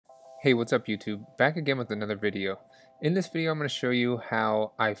Hey, what's up YouTube? Back again with another video. In this video I'm going to show you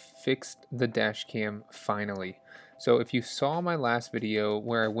how I fixed the dash cam finally. So if you saw my last video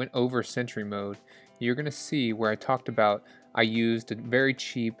where I went over Sentry mode, you're going to see where I talked about I used a very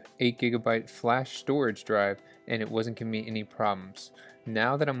cheap 8GB flash storage drive and it wasn't giving me any problems.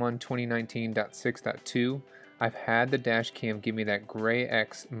 Now that I'm on 2019.6.2, I've had the dash cam give me that gray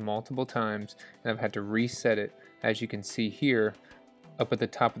X multiple times and I've had to reset it, as you can see here up at the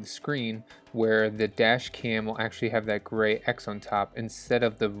top of the screen, where the dash cam will actually have that gray X on top instead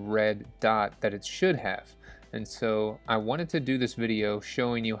of the red dot that it should have. And so I wanted to do this video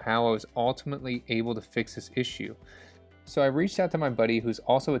showing you how I was ultimately able to fix this issue. So I reached out to my buddy who's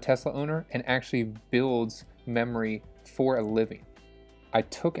also a Tesla owner and actually builds memory for a living. I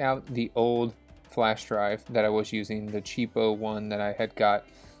took out the old flash drive that I was using, the cheapo one that I had got,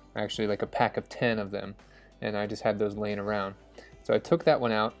 actually like a pack of 10 of them, and I just had those laying around. So I took that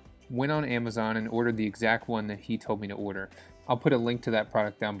one out, went on Amazon and ordered the exact one that he told me to order. I'll put a link to that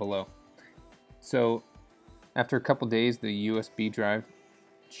product down below. So after a couple days, the USB drive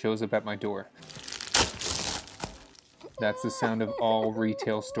shows up at my door. That's the sound of all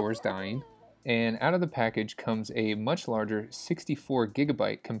retail stores dying. And out of the package comes a much larger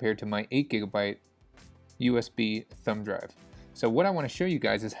 64GB compared to my 8GB USB thumb drive. So what I want to show you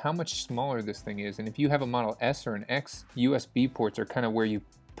guys is how much smaller this thing is, and if you have a Model S or an X, USB ports are kind of where you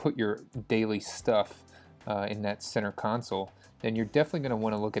put your daily stuff in that center console, then you're definitely going to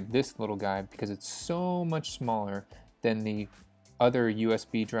want to look at this little guy because it's so much smaller than the other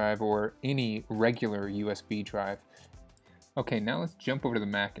USB drive or any regular USB drive. Okay, now let's jump over to the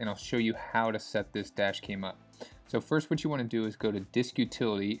Mac and I'll show you how to set this dash cam up. So first what you want to do is go to Disk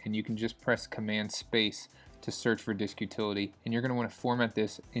Utility, and you can just press Command Space to search for Disk Utility, and you're going to want to format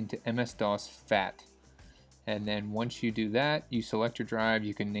this into MS-DOS FAT. And then once you do that, you select your drive.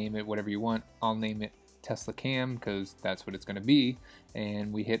 You can name it whatever you want. I'll name it Tesla Cam because that's what it's going to be,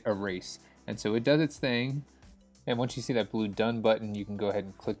 and we hit erase. And so it does its thing, and once you see that blue done button, you can go ahead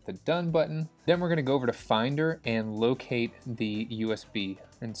and click the done button. Then we're going to go over to Finder and locate the USB.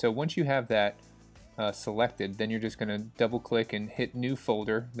 And so once you have that selected, then you're just going to double click and hit new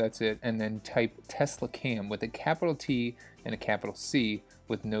folder, that's it, and then type Tesla Cam with a capital T and a capital C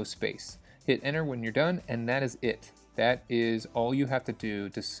with no space. Hit enter when you're done, and that is it. That is all you have to do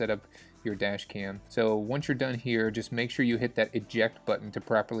to set up your dash cam. So once you're done here, just make sure you hit that eject button to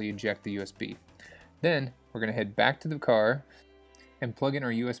properly eject the USB. Then we're going to head back to the car and plug in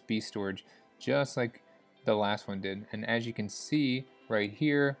our USB storage just like the last one did. And as you can see right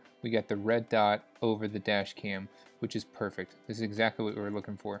here, we got the red dot over the dash cam, which is perfect. This is exactly what we were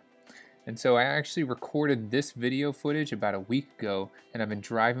looking for. And so I actually recorded this video footage about a week ago, and I've been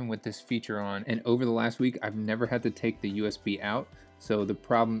driving with this feature on, and over the last week I've never had to take the USB out, so the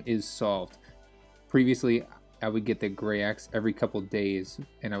problem is solved. Previously I would get the gray X every couple days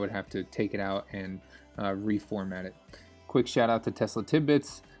and I would have to take it out and reformat it. Quick shout out to Tesla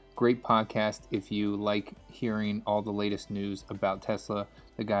Tidbits. Great podcast if you like hearing all the latest news about Tesla.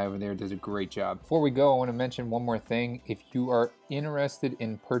 The guy over there does a great job. Before we go, I want to mention one more thing. If you are interested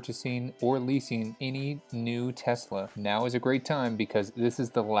in purchasing or leasing any new Tesla, now is a great time because this is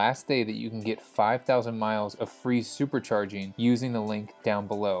the last day that you can get 5,000 miles of free supercharging using the link down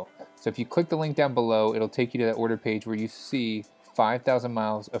below. So if you click the link down below, it'll take you to that order page where you see 5,000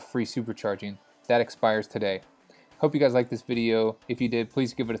 miles of free supercharging. That expires today. Hope you guys liked this video. If you did,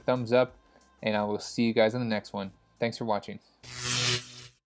 please give it a thumbs up, and I will see you guys in the next one. Thanks for watching.